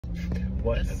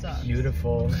What a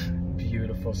beautiful,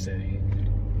 beautiful city.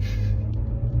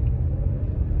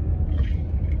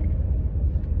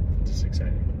 This is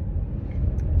exciting.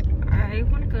 I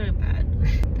want to go to bed.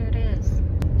 There it is.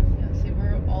 Yeah, see,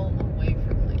 we're all away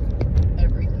from like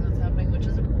everything that's happening, which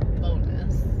is a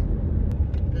bonus.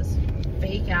 This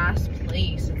fake ass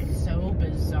place, it's so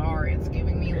bizarre. It's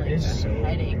giving me like a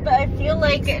headache. But I feel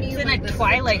like it's in a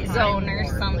Twilight Zone or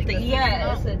something. Like,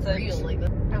 yes, it's real. Like,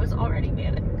 I was already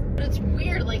mad. but it's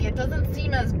weird. Like, it doesn't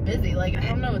seem as busy. Like, I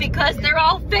don't know. Because they're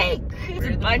all fake. It's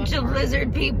a bunch of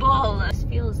lizard people. This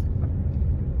feels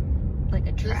like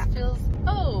a trap. This feels.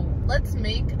 Oh, let's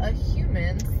make a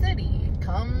human city.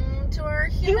 Come to our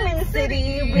human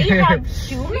city. We have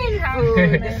human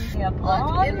food.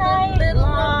 All in night the middle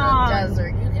long. of the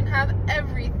desert, you can have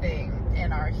everything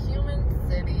in our human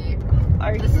city.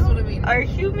 This is what I mean. Our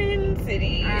human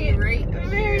city.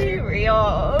 Very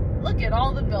real. Look at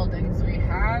all the buildings we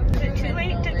have. It's too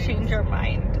late to change our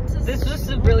mind. This was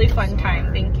a really fun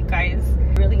time. Thank you guys.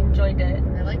 Really enjoyed it.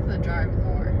 I like the drive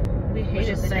more. We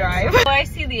hated the drive. Oh, I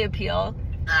see the appeal.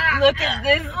 Look at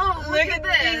this. Oh, look at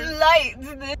these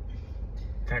lights.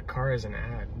 That car is an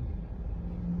ad.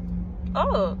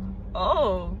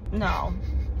 Oh no.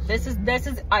 This is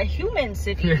a human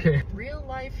city. Real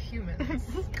life humans.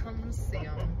 Come see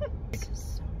them. It's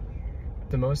just so weird.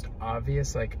 The most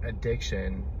obvious like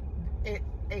addiction.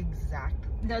 Exactly.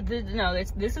 No,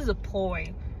 this is a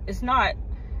ploy. It's not.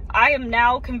 I am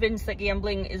now convinced that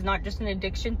gambling is not just an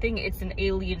addiction thing, it's an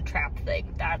alien trap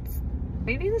thing.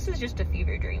 Maybe this is just a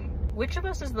fever dream. Which of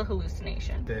us is the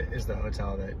hallucination? Is the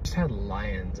hotel that just had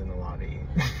lions in the lobby.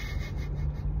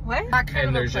 What? That kind And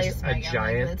of there's a place, just a Megan.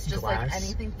 giant Like, it's just glass. like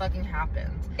anything fucking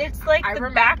happens. It's like I the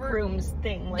remember- back rooms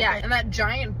thing. Like, Yeah, and that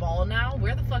giant ball now,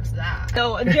 where the fuck's that?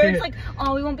 So Jared's like,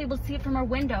 oh, we won't be able to see it from our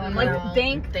window. I'm like, No,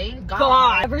 thank God.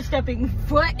 God. Ever stepping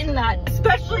foot in that,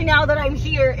 especially now that I'm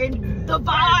here and the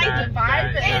vibe. The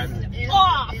vibe is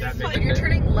off. But you're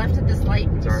turning left at this light,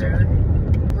 sir.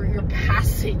 Or you're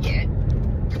passing it.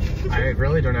 I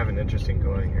really don't have an interest in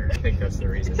going here. I think that's the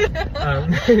reason.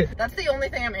 That's the only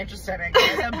thing I'm interested in.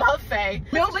 The buffet.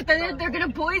 No, but then they're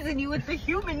gonna poison you with the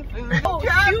human food. Oh,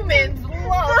 humans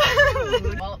love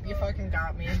food. Well, you fucking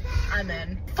got me. I'm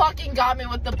in. Fucking got me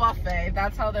with the buffet.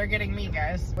 That's how they're getting me,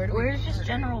 guys. Where's just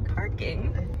general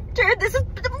parking? Jared, what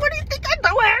do you think I'm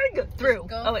doing? Through.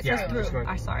 Oh, it says through.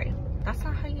 I'm sorry. That's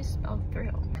not how you spell through.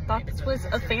 I thought this was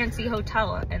a fancy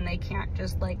hotel and they can't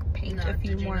just like paint a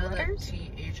few more letters.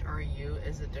 THRU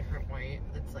is a different way.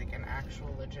 It's like an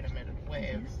actual legitimate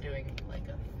way of doing like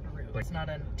a through. It's not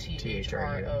a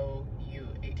THROUGH.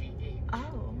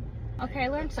 Oh. Okay, I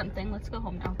learned something. Let's go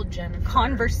home now. Jennifer.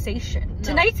 Conversation. No.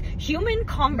 Tonight's human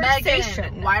conversation.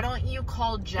 Megan, why don't you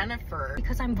call Jennifer?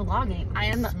 Because I'm vlogging. I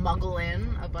am smuggle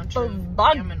in a bunch of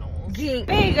criminals.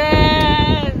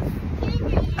 Megan!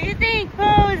 What do you think,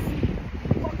 Pose?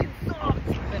 Fucking sucks.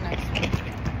 The next one.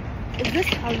 Is this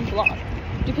how you vlog?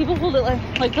 Do people hold it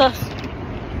like this?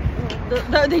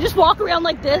 They just walk around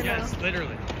like this? Yes,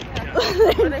 literally.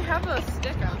 Yeah. Or they have a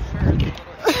stick, I'm sure.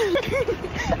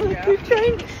 You're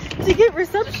trying to get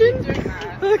reception?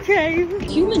 Okay.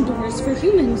 Human doors for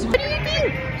humans. What do you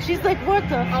think? She's like, what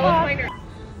the fuck?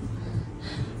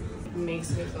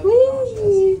 Makes me so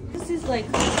This is like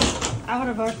out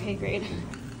of our pay grade.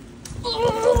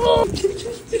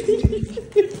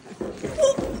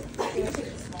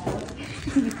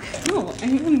 No, I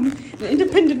am an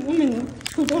independent woman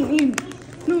who don't need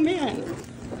no man.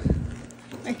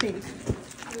 I think.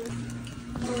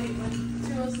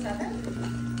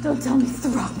 207? Don't tell me it's the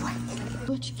wrong way.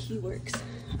 Which key works?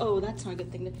 Oh, that's not a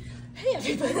good thing to. Hey,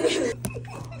 everybody.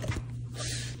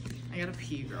 I gotta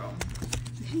pee, girl.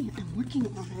 Hey, I'm working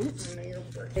on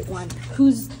it. One.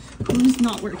 Who's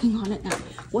not working on it now?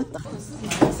 What the?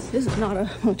 This is not a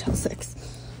Motel 6.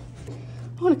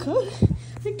 Monica,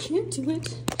 I can't do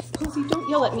it. Posey, don't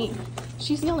yell at me.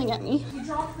 She's yelling at me. You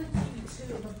dropped the key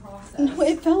too, the process. No,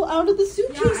 it fell out of the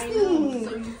suitcase. Yeah, I know.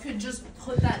 So you could just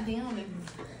put that down and.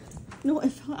 No,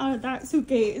 it fell out of that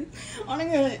suitcase.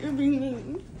 Monica, you're being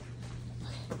mean.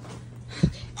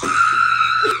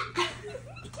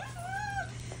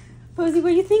 Posey, what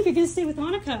do you think? You're gonna stay with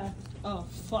Monica? Oh,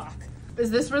 fuck.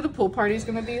 Is this where the pool party's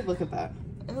gonna be? Look at that.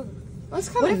 Oh. That's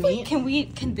kind of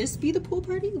neat. Can this be the pool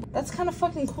party? That's kind of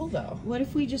fucking cool though. What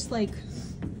if we just like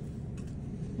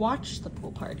watch the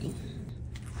pool party?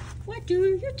 What do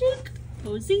you think?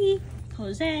 Posey,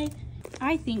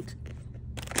 I think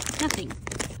nothing.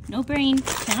 No brain,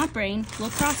 cannot brain, will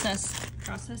process,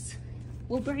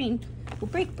 will brain, will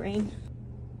break brain.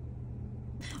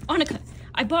 Annika,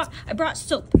 I brought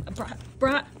soap. I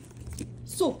brought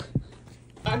soap.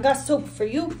 I got soap for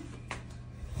you.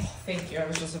 Thank you. I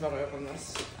was just about to open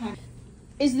this.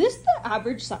 Is this the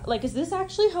average size? Like, is this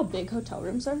actually how big hotel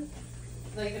rooms are?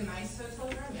 Like a nice hotel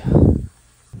room?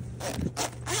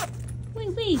 Yeah.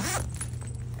 Wait.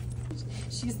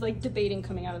 She's like debating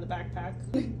coming out of the backpack.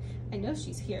 I know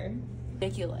she's here.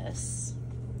 Ridiculous.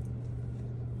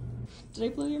 Did I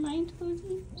blow your mind,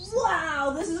 Cozy?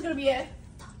 Wow, this is gonna be a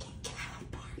fucking cat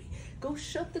party. Go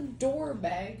shut the door,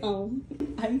 Meg.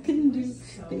 I can do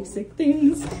basic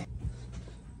things.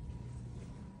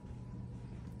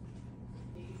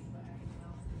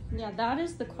 Yeah, that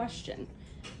is the question.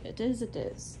 It is.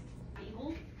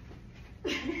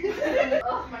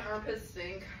 Oh, my armpits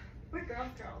stink. We're girls.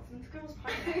 It's girls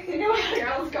party. Girls,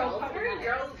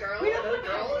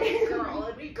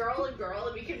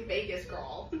 and we can Vegas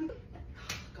girl.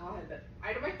 God,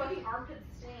 I know my fucking armpits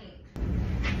stink.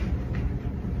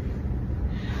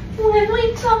 When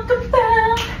we talk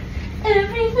about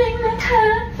everything that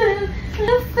happened,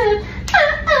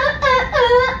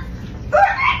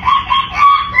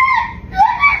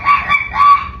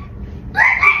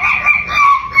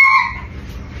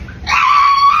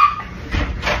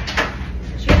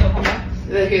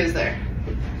 He was there.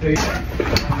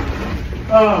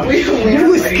 Oh, We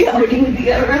were scouting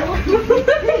together.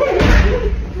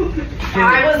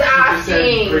 I was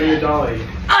asking. Bring the dolly.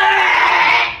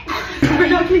 We're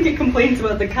not gonna get complaints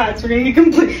about the cats. We're gonna get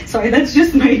complaints. Sorry, that's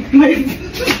just my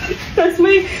that's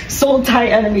my soul tie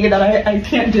enemy that I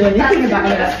can't do anything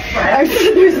about it.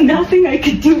 There's nothing I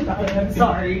can do about it. I'm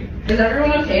sorry. Is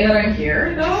everyone okay that I'm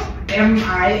here though? Am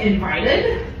I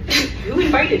invited? Who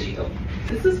invited you?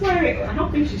 This is why I don't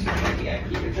think she's trying to VIP.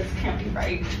 This can't be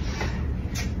right.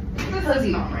 This is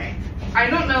not right. I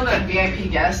don't know that VIP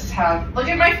guests have. Look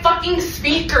at my fucking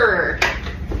speaker.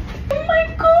 Oh my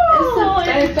god!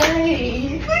 It's a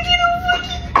birthday. Look at how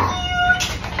fucking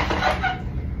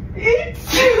cute! It's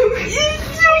so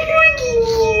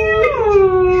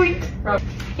fucking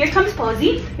cute! Here comes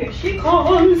Posy. Here she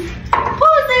comes.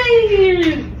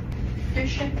 Posy!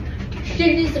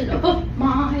 She's the love of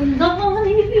my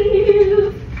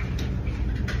life.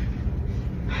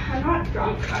 I'm not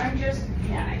drunk. I'm just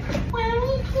panicked.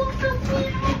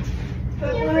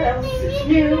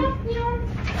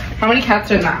 How many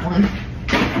cats are in that one?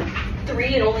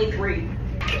 3 and only 3.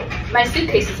 My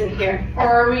suitcase is in here. Or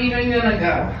are we even gonna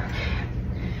go?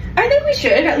 I think we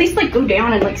should at least like go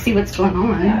down and like see what's going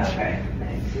on. Yeah, okay.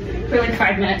 For like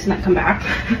 5 minutes and then come back.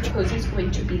 Cozy's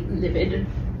going to be livid.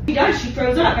 She does. She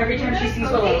throws up every time she sees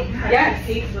Willow. Yes.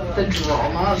 The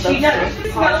drama. She does. She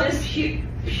Pauses. She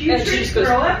And she just goes.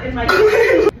 throw up in my.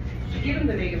 Give him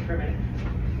the makeup for a minute.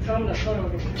 Tell him to photo.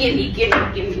 Gimme. Okay.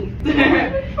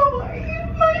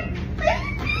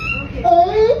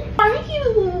 Oh, are you?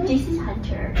 This is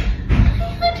Hunter.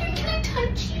 Hunter, can I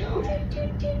touch you?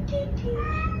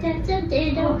 That's a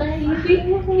little baby.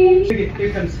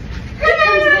 Here comes. Here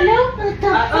comes Willow. What the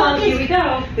fuck Here is we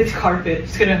go. It's carpet.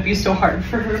 It's gonna be so hard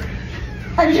for her.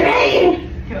 a dragon?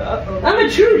 I'm a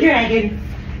true dragon.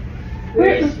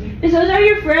 Where is those are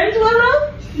your friends,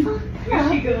 Willow?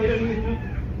 Where'd she go? I don't even know.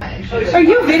 Are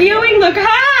you videoing? Look,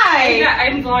 hi! Yeah,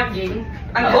 I'm vlogging.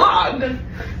 I vlog.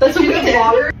 That's what we did.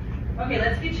 Okay,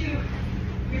 let's get you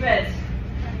your beds.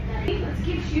 Let's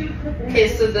get you. Okay,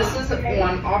 so this is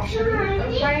one option of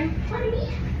mine.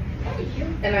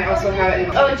 And I also have it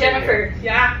in Oh, Jennifer.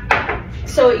 Yeah.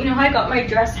 So, you know how I got my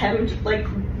dress hemmed, like,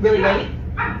 really late?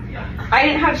 I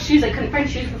didn't have shoes. I couldn't find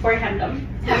shoes before I hemmed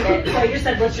it. So I just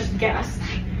said, let's just guess.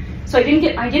 So I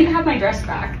didn't have my dress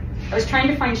back. I was trying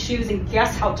to find shoes and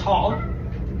guess how tall.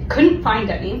 Couldn't find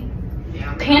any.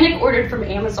 Panic ordered from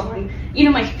Amazon. You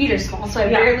know, my feet are small, so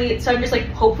so I'm just like,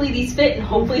 hopefully these fit and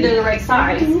hopefully they're the right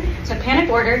size. So I panic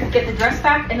ordered, get the dress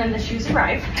back, and then the shoes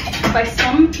arrive. By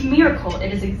some miracle,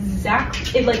 it is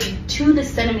like to the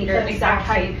centimeter exact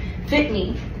height, fit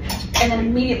me, and then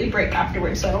immediately break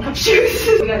afterwards, so I don't have shoes.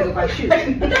 We gotta go buy shoes.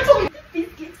 But that's all.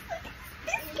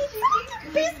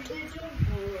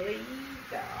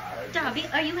 Dobby,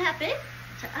 are you happy?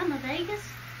 So I'm a Vegas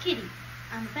kitty.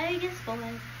 I'm a Vegas boy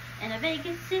in a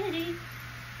Vegas city.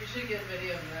 You should get a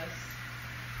video of this.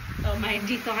 Oh, my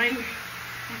decline.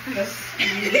 This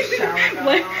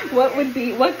shower.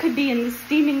 What could be in the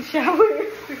steaming shower?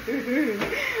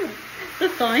 The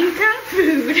thawing cat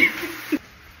food.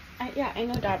 Yeah, I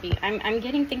know, Dobby. I'm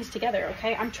getting things together,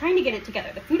 okay? I'm trying to get it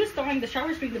together. The food is thawing, the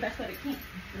shower's doing the best that it can.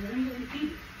 And then I'm going to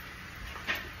eat.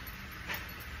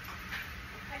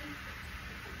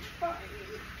 Fine.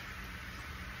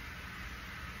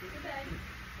 Take a bed.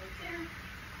 Right there.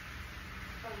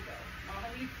 Phone go. Mama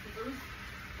needs scissors.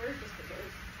 Where's the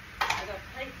scissors? I got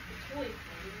tight the toy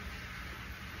for you.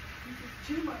 This is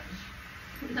too much.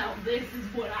 Now this is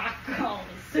what I call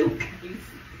a soup.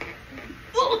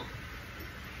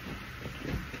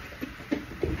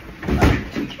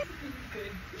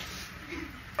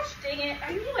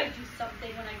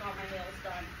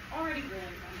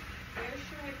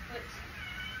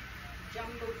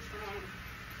 Jumbotron.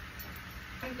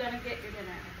 I'm gonna get your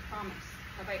dinner, I promise.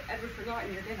 Have I ever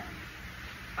forgotten your dinner?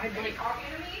 I'd like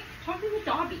talking to me? talking to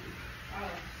Dobby. Oh,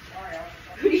 sorry.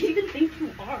 Who do you even think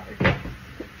you are?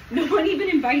 No one even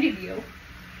invited you.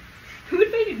 Who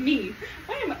invited me?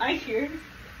 Why am I here?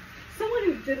 Someone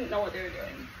who didn't know what they were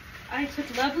doing. I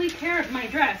took lovely care of my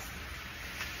dress.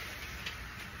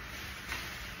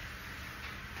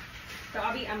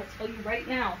 Dobby, I'm gonna tell you right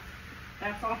now,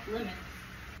 that's off limits.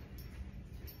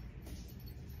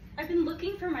 I've been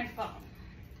looking for my phone.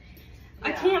 Yeah.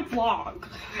 I can't vlog.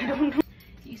 I don't know.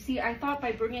 You see, I thought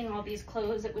by bringing all these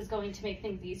clothes it was going to make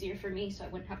things easier for me so I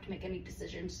wouldn't have to make any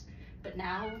decisions. But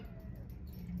now,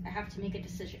 I have to make a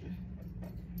decision.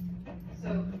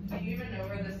 So, do you even know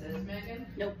where this is, Megan?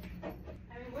 Nope. I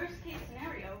mean, worst case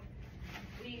scenario,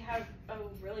 we have a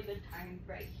really good time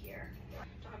right here.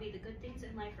 Dobby, the good things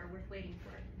in life are worth waiting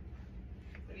for.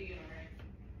 What are you gonna wear?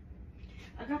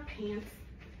 I got pants.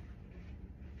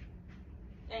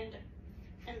 And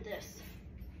this.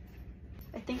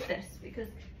 I think this, because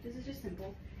this is just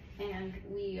simple, and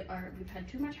we've had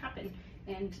too much happen,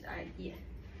 and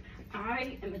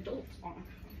I am adult on.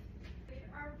 Where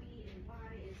are we and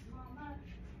why is Mama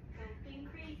acting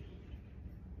crazy?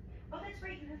 Oh, that's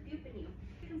right, you have goop in you.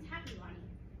 Becomes happy, Lonnie.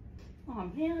 Oh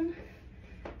man,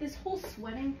 this whole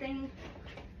sweating thing.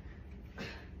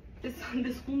 This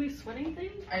whole new sweating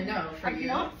thing? I know, for I'm you.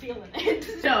 not feeling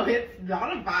it. No, it's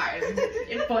not a vibe.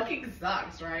 It fucking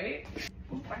sucks, right?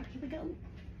 Oh, here we go.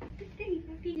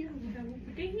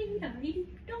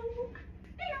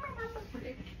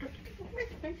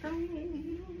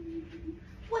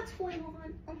 What's going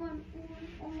on?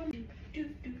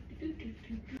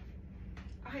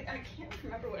 I can't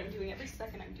remember what I'm doing every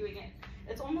second I'm doing it.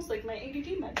 It's almost like my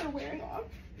ADD meds are wearing off.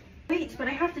 Wait, but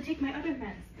I have to take my other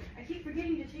meds. I keep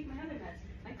forgetting to take my other meds.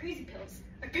 My crazy pills.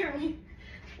 Apparently,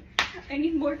 I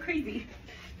need more crazy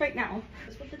right now.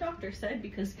 That's what the doctor said,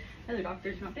 because the other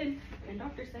doctor's not in, and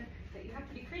doctor said that you have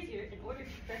to be crazier in order to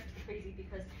correct crazy,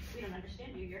 because we don't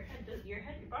understand you. Your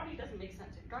body doesn't make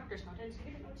sense. Your doctor's not in, so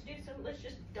we don't know what to do. So let's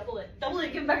just double it,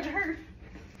 give it back to her.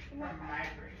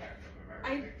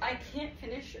 I can't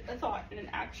finish a thought in an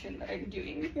action that I'm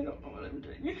doing. I don't know what I'm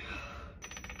doing.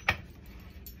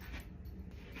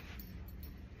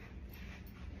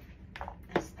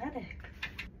 Aesthetic.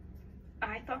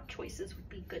 I thought choices would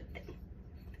be a good thing,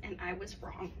 and I was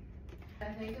wrong. I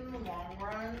think in the long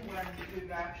run, when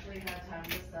we've actually had time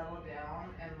to settle down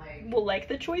and like... We'll like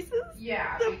the choices?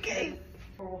 Yeah. Okay.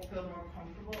 We'll feel more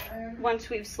comfortable in. Once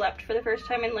we've slept for the first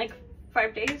time in like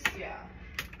 5 days? Yeah.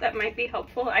 That might be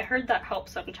helpful. I heard that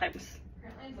helps sometimes.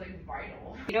 Apparently it's like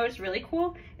vital. You know what's really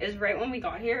cool? Is right when we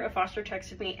got here, a foster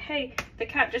texted me, hey, the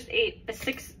cat just ate a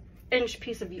 6-inch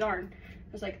piece of yarn.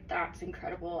 I was like, that's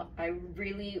incredible. I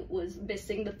really was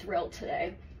missing the thrill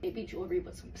today. Maybe jewelry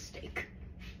was a mistake.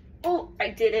 Oh, I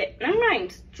did it. Never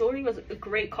mind. Jewelry was a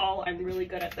great call. I'm really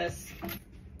good at this.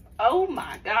 Oh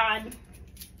my God.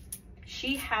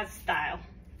 She has style.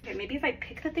 Okay, maybe if I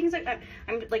pick the things that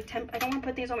I'm like, I don't want to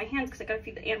put these on my hands because I gotta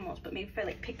feed the animals, but maybe if I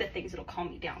like pick the things, it'll calm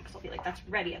me down, because I'll be like, that's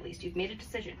ready at least. You've made a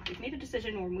decision. You've made a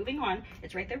decision. We're moving on.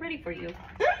 It's right there ready for you.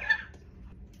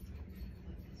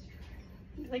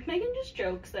 Like, Megan just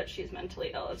jokes that she's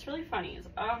mentally ill. It's really funny. It's,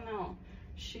 oh no,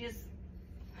 she's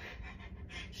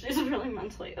really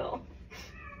mentally ill.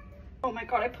 Oh my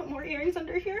God, I put more earrings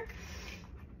under here.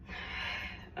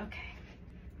 Okay.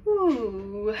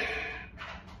 Ooh.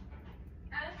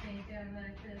 I think I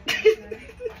like this.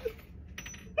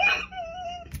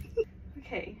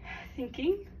 Okay,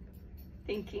 thinking.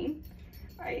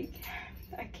 I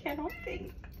cannot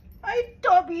think.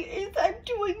 Dobby, I'm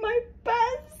doing my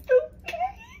best, okay?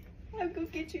 I'll go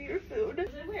get you your food.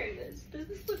 As I wear this, does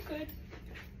this look good?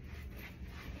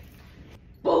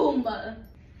 Boom!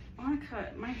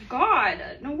 Monica, my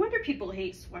God, no wonder people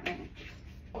hate sweating.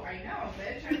 Oh, I know,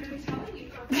 bitch. I've been telling you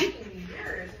for fucking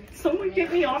years. Someone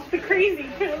get me off the crazy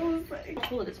pills. How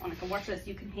cool it is, Monica. Watch this.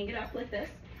 You can hang it up like this,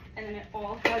 and then it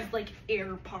all has like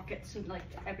air pockets, and like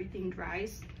everything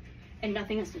dries, and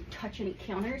nothing has to touch any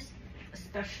counters.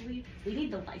 Especially, we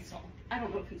need the Lysol. I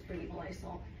don't know if he's bringing the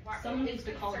Lysol. Someone needs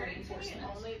to call reinforcements.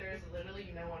 Only there's literally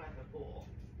no one at the pool.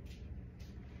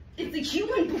 It's a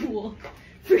human pool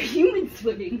for human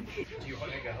swimming. Do you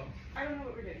want to go? I don't know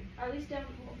what we're doing. At least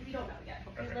we don't know yet.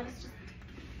 Okay, let's just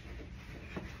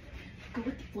go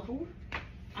with the flow.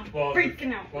 I'm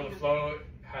freaking out. Well, the flow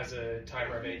has a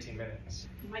timer of 18 minutes.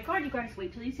 Oh my God, you guys,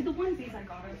 wait till you see the onesies I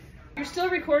got us. You're still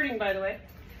recording, by the way.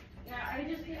 Yeah,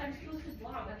 I'm supposed to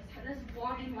vlog. That's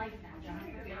vlogging life now, John.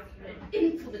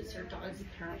 Influencer dogs,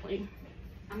 apparently.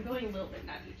 I'm going a little bit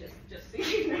nutty, just so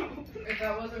you know. If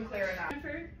that wasn't clear enough.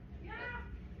 Yeah.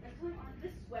 going on?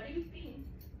 This sweating thing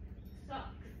sucks.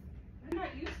 I'm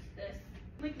not used to this.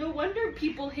 Like, no wonder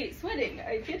people hate sweating.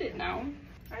 I get it now.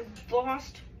 I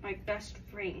lost my best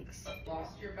rings.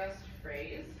 Lost your best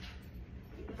phrase?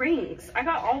 Rings. I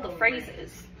got all the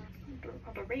phrases.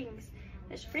 All the rings.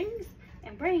 There's rings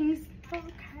and rings.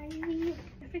 Okay.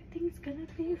 Everything's gonna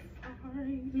be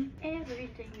fine.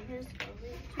 Everything is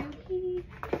going to be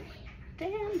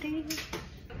dandy.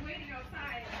 I'm waiting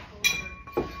outside.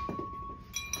 I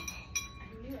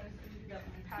knew I was gonna do that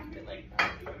when I packed it like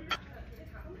that.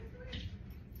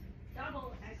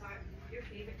 Double, I got your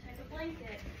favorite type of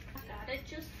blanket. I got it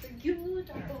just for you,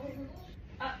 Double.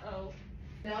 Uh-oh.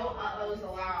 No uh-ohs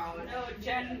allowed. No,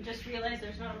 Jen just realized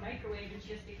there's not a microwave and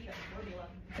she has to heat up formula.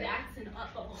 That's an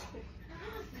uh-oh.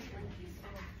 Oh,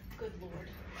 good lord.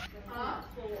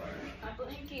 My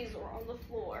blankies are on the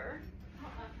floor.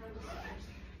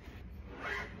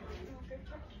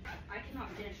 I cannot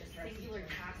finish a singular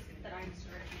task that I'm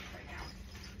starting right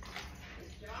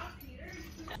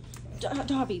now.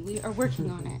 Dobby, we are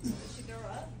working on it. She throw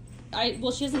up?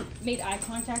 Well, she hasn't made eye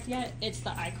contact yet. It's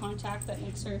the eye contact that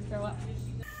makes her throw up.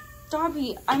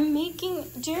 Dobby,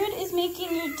 Jared is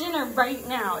making your dinner right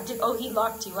now. Oh, he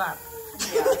locked you up.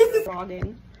 Yeah.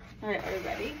 Vlogging. All right, are you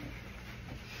ready?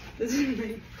 This is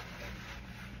me.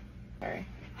 Sorry.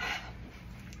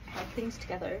 Have things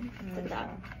together. Like that.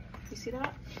 You see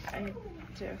that? I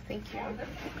do. Thank you.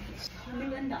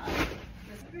 Melinda.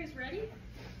 You guys ready?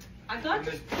 I got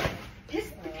just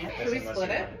pissed the cat. Can we split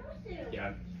it?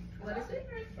 Yeah. What is it?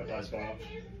 A buzzball.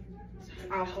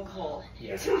 Alcohol.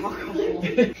 Yeah. It's alcohol.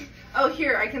 Oh,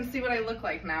 here, I can see what I look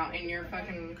like now in your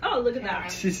fucking... Oh, look at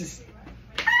that.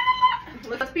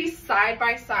 Let's be side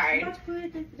by I'm side. about to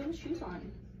put those shoes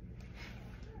on.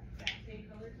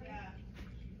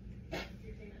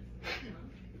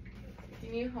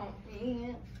 Can you help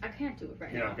me? I can't do it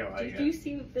right You're now. not gonna like Do you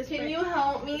see this? Can right? you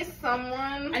help me,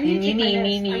 someone? I need to take my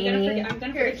meds. I'm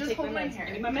gonna Here, forget to just take hold my meds. hair.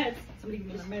 I need my meds. Somebody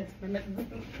give me my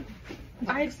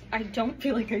meds. I don't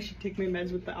feel like I should take my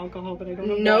meds with the alcohol, but I don't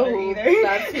know No, either.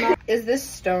 that's not. Is this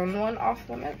stone one off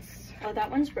limits? Oh,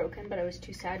 that one's broken, but I was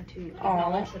too sad to Aw.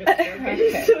 acknowledge that it was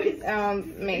broken. So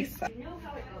it's, Makes sense. you know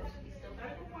how it goes. We still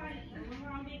gotta go party even when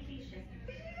we're on vacation.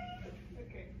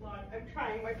 Okay, Vlog, I'm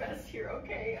trying my best here,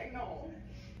 okay? I know.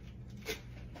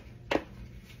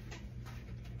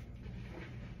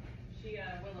 She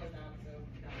Willow's down, so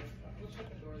we'll shut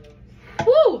the door though.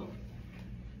 Woo!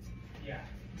 Yeah.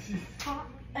 Hot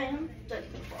and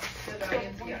delightful. So that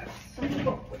means yes.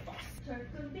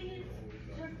 Turkle beans,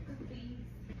 turkle beans.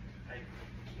 I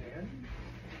can.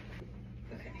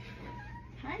 Okay.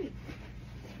 Hi.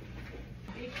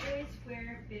 Big boys wear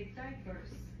big diapers.